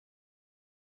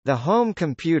The home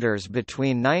computers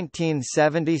between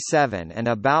 1977 and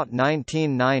about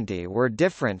 1990 were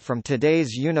different from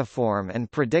today's uniform and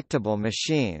predictable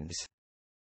machines.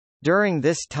 During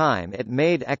this time it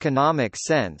made economic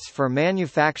sense for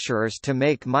manufacturers to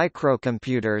make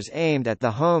microcomputers aimed at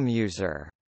the home user.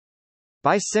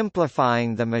 By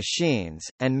simplifying the machines,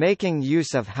 and making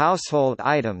use of household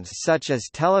items such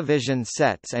as television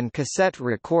sets and cassette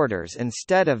recorders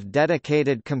instead of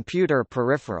dedicated computer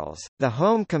peripherals, the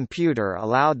home computer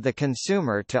allowed the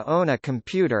consumer to own a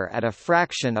computer at a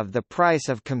fraction of the price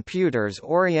of computers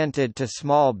oriented to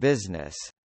small business.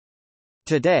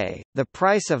 Today, the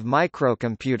price of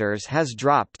microcomputers has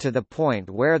dropped to the point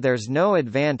where there's no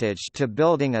advantage to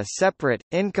building a separate,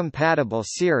 incompatible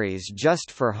series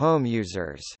just for home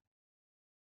users.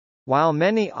 While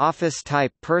many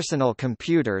office-type personal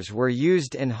computers were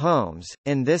used in homes,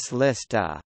 in this list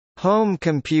a home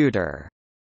computer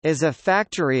is a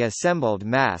factory-assembled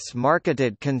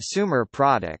mass-marketed consumer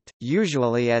product,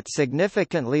 usually at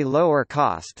significantly lower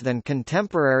cost than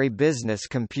contemporary business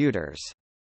computers.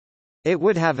 It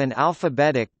would have an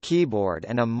alphabetic keyboard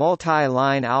and a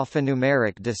multi-line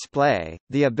alphanumeric display,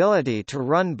 the ability to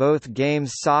run both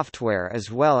games software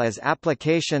as well as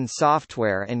application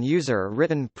software and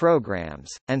user-written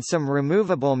programs, and some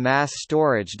removable mass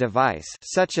storage device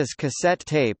such as cassette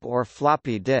tape or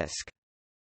floppy disk.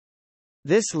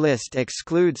 This list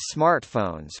excludes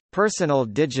smartphones, personal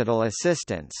digital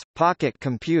assistants, pocket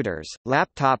computers,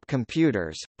 laptop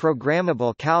computers,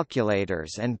 programmable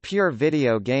calculators and pure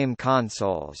video game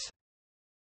consoles.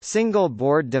 Single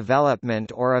board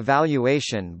development or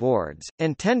evaluation boards,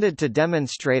 intended to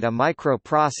demonstrate a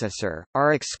microprocessor,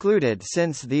 are excluded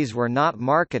since these were not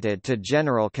marketed to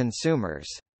general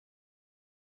consumers.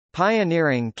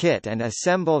 Pioneering kit and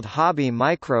assembled hobby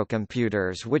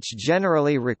microcomputers which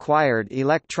generally required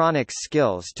electronics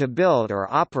skills to build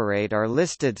or operate are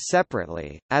listed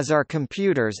separately, as are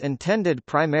computers intended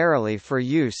primarily for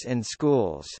use in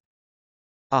schools.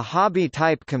 A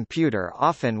hobby-type computer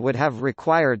often would have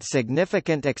required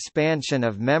significant expansion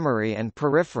of memory and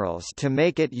peripherals to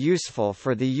make it useful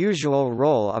for the usual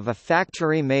role of a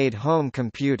factory-made home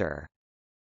computer.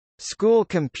 School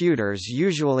computers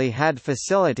usually had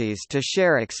facilities to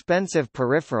share expensive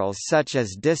peripherals such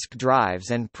as disk drives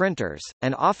and printers,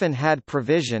 and often had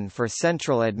provision for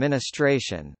central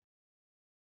administration.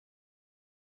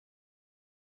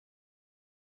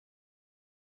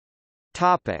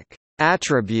 Topic: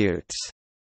 Attributes.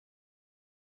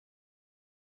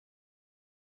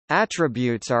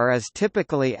 Attributes are as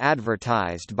typically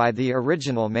advertised by the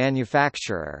original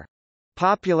manufacturer.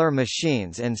 Popular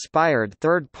machines inspired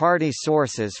third-party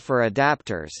sources for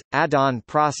adapters, add-on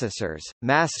processors,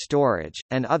 mass storage,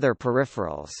 and other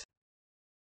peripherals.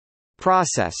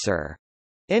 Processor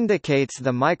indicates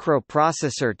the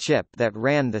microprocessor chip that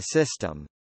ran the system.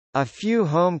 A few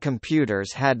home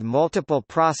computers had multiple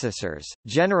processors,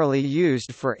 generally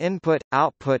used for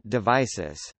input-output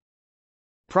devices.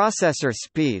 Processor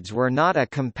speeds were not a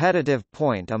competitive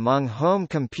point among home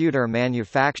computer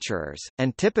manufacturers,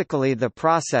 and typically the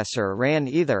processor ran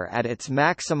either at its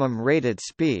maximum rated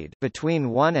speed between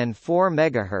 1 and 4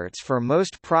 MHz for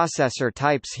most processor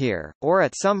types here, or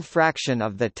at some fraction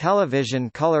of the television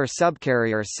color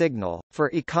subcarrier signal, for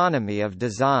economy of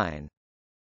design.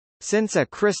 Since a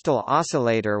crystal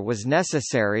oscillator was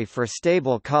necessary for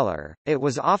stable color, it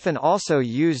was often also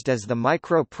used as the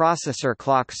microprocessor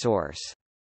clock source.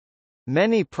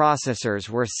 Many processors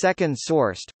were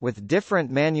second-sourced, with different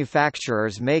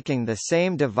manufacturers making the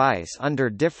same device under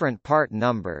different part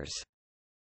numbers.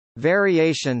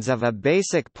 Variations of a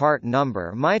basic part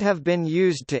number might have been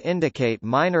used to indicate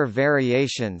minor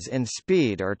variations in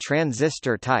speed or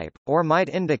transistor type, or might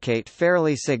indicate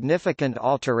fairly significant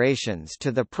alterations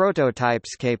to the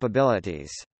prototype's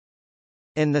capabilities.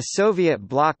 In the Soviet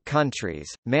bloc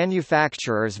countries,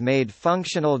 manufacturers made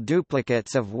functional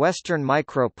duplicates of Western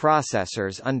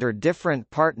microprocessors under different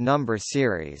part number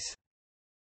series.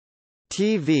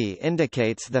 TV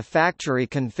indicates the factory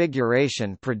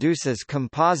configuration produces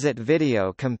composite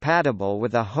video compatible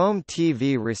with a home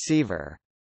TV receiver.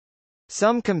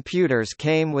 Some computers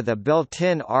came with a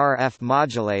built-in RF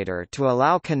modulator to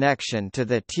allow connection to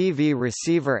the TV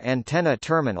receiver antenna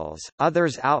terminals,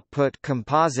 others output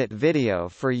composite video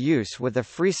for use with a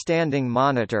freestanding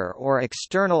monitor or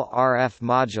external RF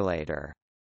modulator.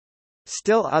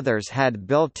 Still others had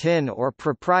built-in or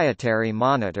proprietary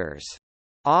monitors.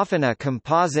 Often a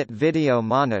composite video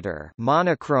monitor,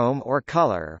 monochrome or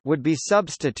color, would be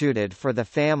substituted for the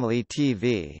family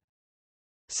TV.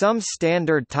 Some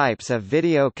standard types of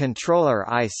video controller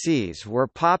ICs were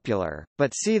popular,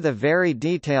 but see the very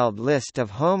detailed list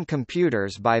of home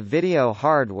computers by Video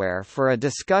Hardware for a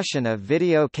discussion of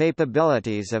video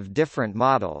capabilities of different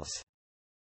models.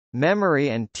 Memory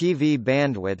and TV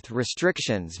bandwidth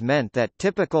restrictions meant that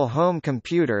typical home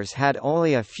computers had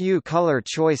only a few color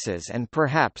choices and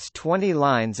perhaps 20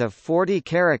 lines of 40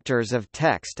 characters of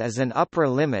text as an upper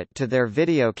limit to their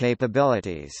video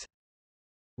capabilities.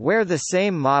 Where the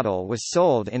same model was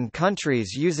sold in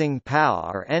countries using PAL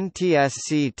or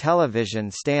NTSC television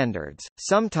standards,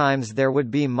 sometimes there would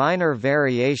be minor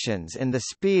variations in the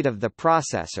speed of the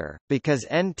processor, because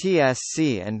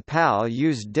NTSC and PAL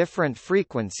used different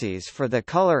frequencies for the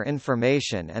color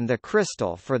information and the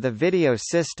crystal for the video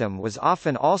system was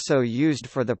often also used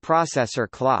for the processor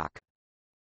clock.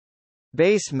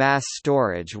 Base mass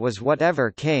storage was whatever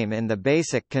came in the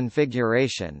basic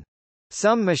configuration.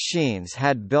 Some machines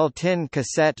had built-in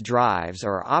cassette drives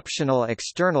or optional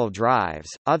external drives,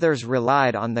 others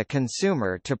relied on the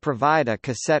consumer to provide a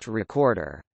cassette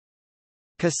recorder.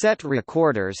 Cassette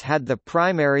recorders had the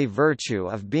primary virtue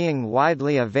of being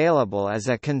widely available as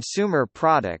a consumer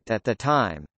product at the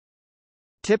time.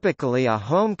 Typically a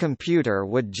home computer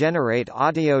would generate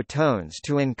audio tones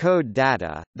to encode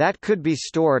data, that could be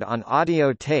stored on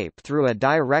audio tape through a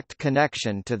direct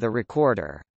connection to the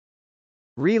recorder.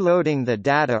 Reloading the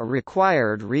data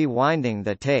required rewinding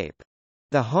the tape.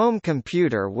 The home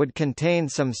computer would contain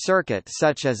some circuit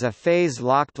such as a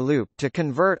phase-locked loop to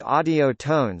convert audio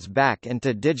tones back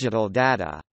into digital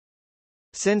data.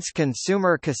 Since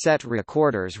consumer cassette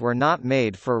recorders were not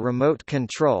made for remote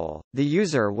control, the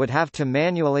user would have to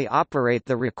manually operate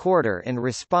the recorder in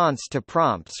response to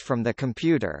prompts from the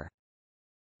computer.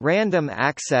 Random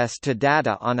access to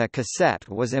data on a cassette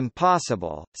was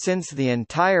impossible, since the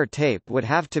entire tape would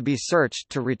have to be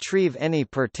searched to retrieve any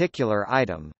particular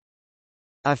item.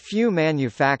 A few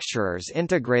manufacturers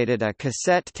integrated a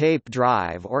cassette tape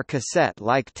drive or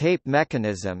cassette-like tape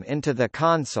mechanism into the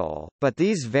console, but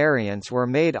these variants were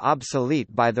made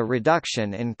obsolete by the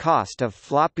reduction in cost of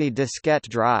floppy diskette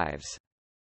drives.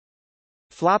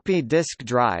 Floppy disk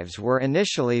drives were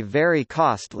initially very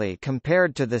costly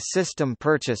compared to the system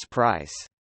purchase price.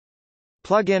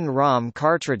 Plug-in ROM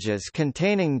cartridges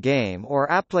containing game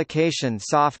or application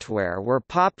software were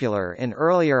popular in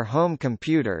earlier home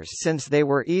computers since they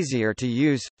were easier to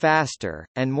use, faster,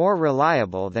 and more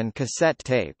reliable than cassette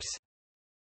tapes.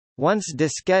 Once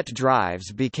diskette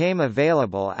drives became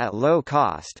available at low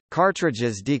cost,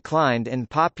 cartridges declined in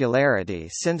popularity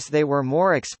since they were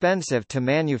more expensive to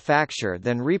manufacture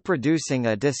than reproducing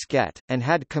a diskette, and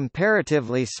had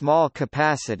comparatively small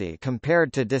capacity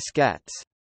compared to diskettes.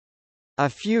 A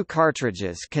few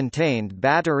cartridges contained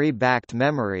battery-backed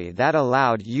memory that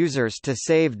allowed users to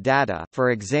save data, for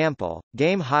example,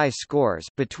 game high scores,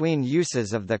 between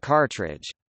uses of the cartridge.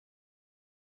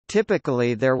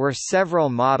 Typically there were several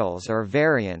models or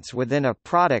variants within a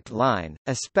product line,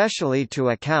 especially to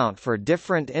account for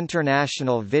different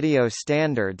international video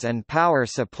standards and power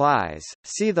supplies.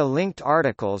 See the linked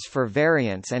articles for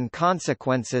variants and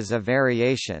consequences of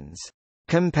variations.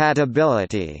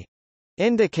 Compatibility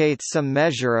indicates some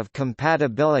measure of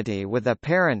compatibility with a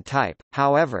parent type,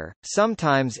 however,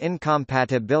 sometimes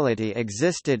incompatibility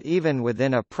existed even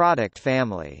within a product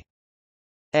family.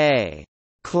 A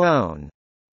clone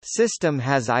system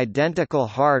has identical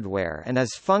hardware and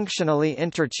is functionally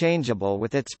interchangeable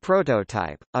with its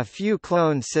prototype. A few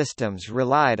clone systems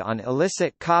relied on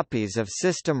illicit copies of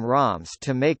system ROMs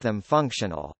to make them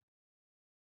functional.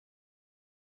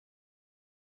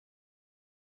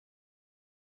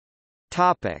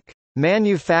 Topic: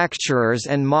 Manufacturers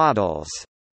and models.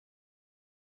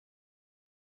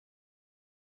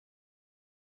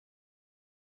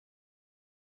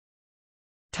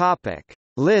 Topic: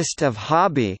 List of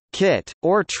hobby, kit,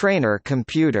 or trainer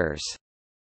computers.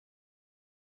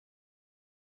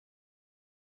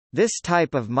 This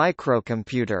type of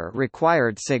microcomputer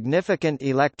required significant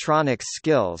electronics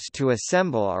skills to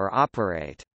assemble or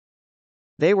operate.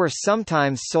 They were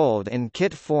sometimes sold in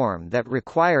kit form that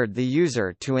required the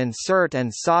user to insert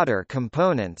and solder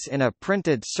components in a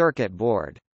printed circuit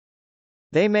board.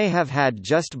 They may have had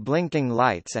just blinking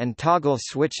lights and toggle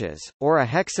switches, or a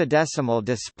hexadecimal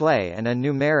display and a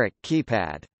numeric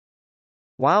keypad.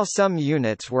 While some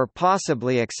units were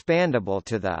possibly expandable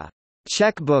to the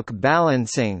checkbook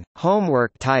balancing,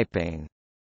 homework typing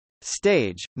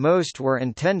stage, most were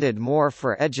intended more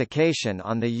for education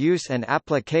on the use and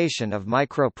application of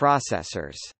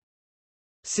microprocessors.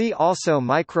 See also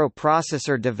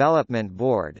Microprocessor Development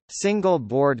Board, Single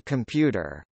Board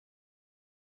Computer.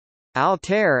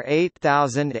 Altair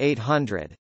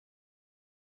 8800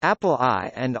 Apple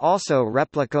I and also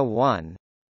Replica 1,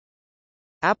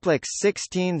 Applix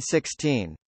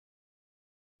 1616,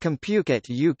 Compukit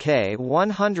UK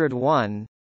 101,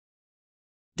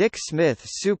 Dick Smith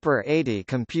Super 80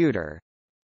 computer,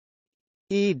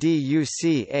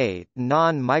 EDUC-8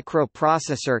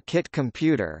 non-microprocessor kit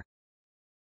computer,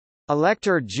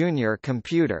 Elector Junior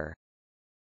computer,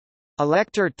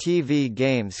 Elector TV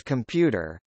Games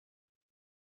computer,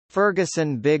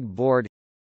 Ferguson Big Board,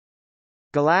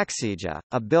 Galaxija,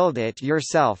 a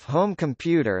build-it-yourself home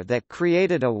computer that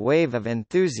created a wave of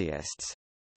enthusiasts.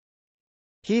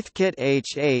 Heathkit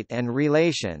H8 and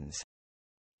relations,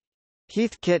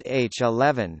 Heathkit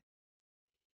H11,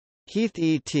 Heath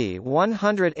ET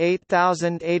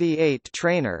 108088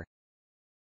 trainer,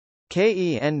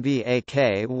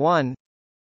 KENBAK 1,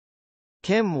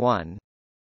 Kim 1,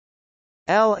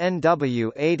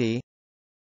 LNW 80,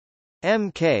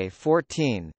 MK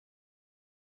 14,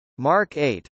 Mark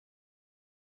 8,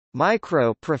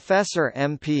 Micro Professor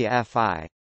MPFI,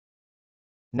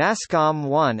 NASCOM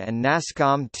 1 and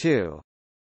NASCOM 2,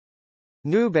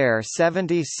 Nubear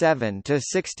 77 to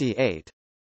 68,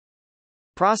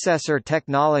 Processor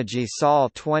Technology Sol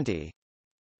 20,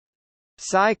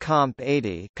 SciComp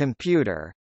 80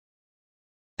 computer,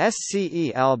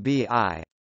 SCELBI,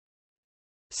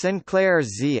 Sinclair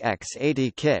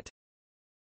ZX80 kit,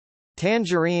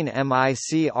 Tangerine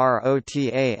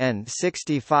MICROTAN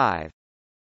 65,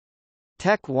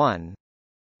 Tech 1,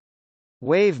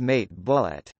 WaveMate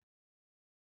Bullet.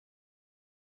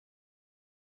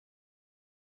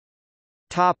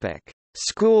 Topic: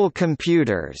 School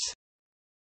computers.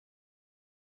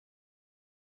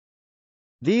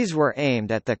 These were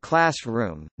aimed at the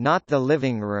classroom, not the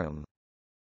living room.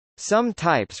 Some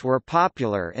types were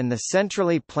popular in the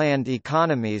centrally planned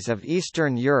economies of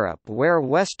Eastern Europe where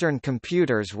Western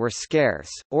computers were scarce,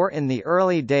 or in the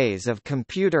early days of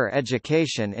computer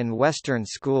education in Western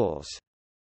schools.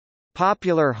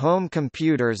 Popular home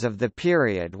computers of the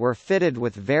period were fitted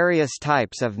with various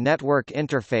types of network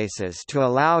interfaces to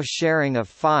allow sharing of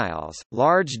files,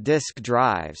 large disk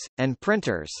drives, and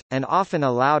printers, and often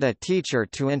allowed a teacher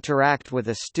to interact with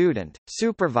a student,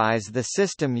 supervise the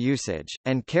system usage,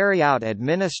 and carry out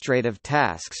administrative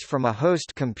tasks from a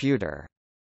host computer.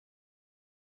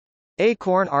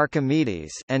 Acorn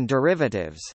Archimedes and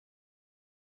derivatives,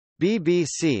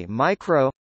 BBC Micro,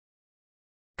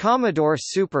 Commodore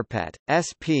SuperPet,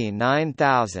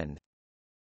 SP9000,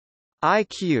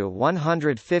 IQ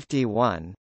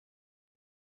 151,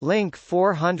 Link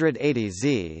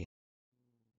 480Z,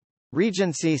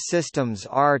 Regency Systems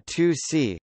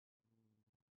R2C,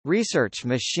 Research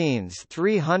Machines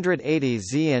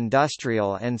 380Z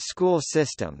Industrial and School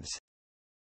Systems,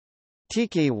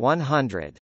 Tiki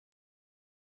 100,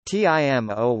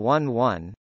 TIM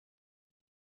 011,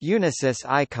 Unisys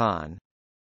Icon.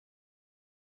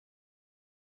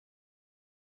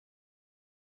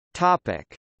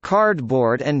 Topic: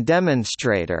 Cardboard and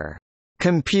demonstrator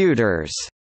computers.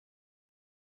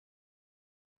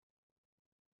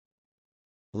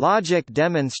 Logic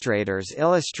demonstrators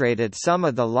illustrated some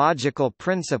of the logical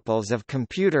principles of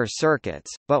computer circuits,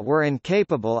 but were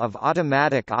incapable of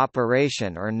automatic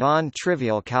operation or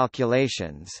non-trivial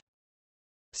calculations.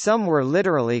 Some were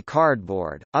literally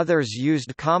cardboard, others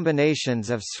used combinations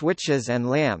of switches and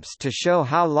lamps to show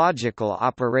how logical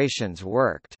operations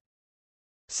worked.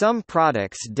 Some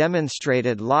products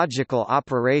demonstrated logical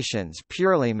operations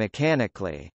purely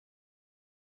mechanically.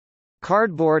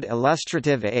 Cardboard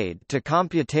illustrative aid to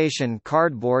computation,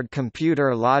 cardboard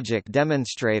computer logic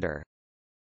demonstrator,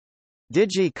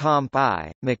 DigiComp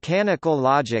I, mechanical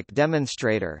logic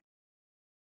demonstrator,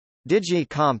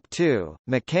 DigiComp II,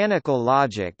 mechanical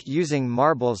logic using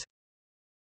marbles,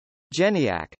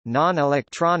 GENIAC,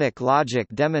 non-electronic logic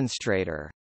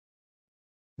demonstrator,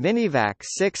 Minivac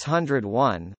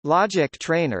 601, logic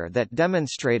trainer that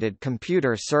demonstrated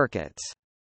computer circuits.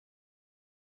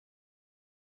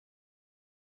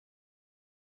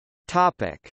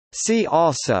 Topic: See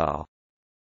also: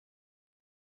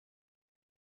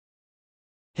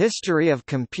 History of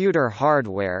computer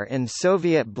hardware in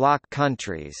Soviet bloc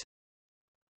countries,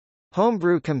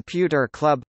 Homebrew Computer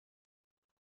Club,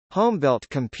 Homebuilt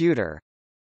computer,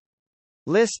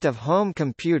 List of home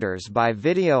computers by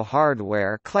video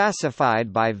hardware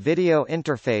classified by video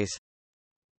interface,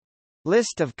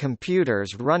 List of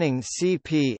computers running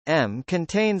CP/M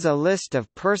contains a list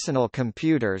of personal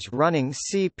computers running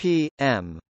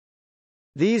CP/M.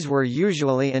 These were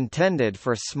usually intended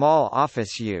for small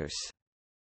office use.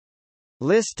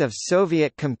 List of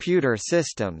Soviet computer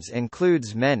systems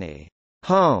includes many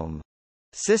home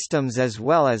systems as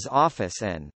well as office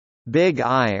and big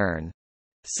iron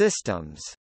systems.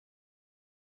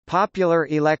 Popular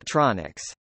electronics.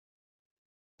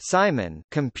 Simon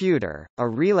computer, a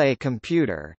relay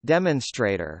computer,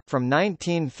 demonstrator from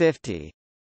 1950.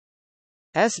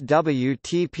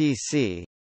 SWTPC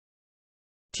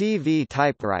TV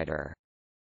typewriter.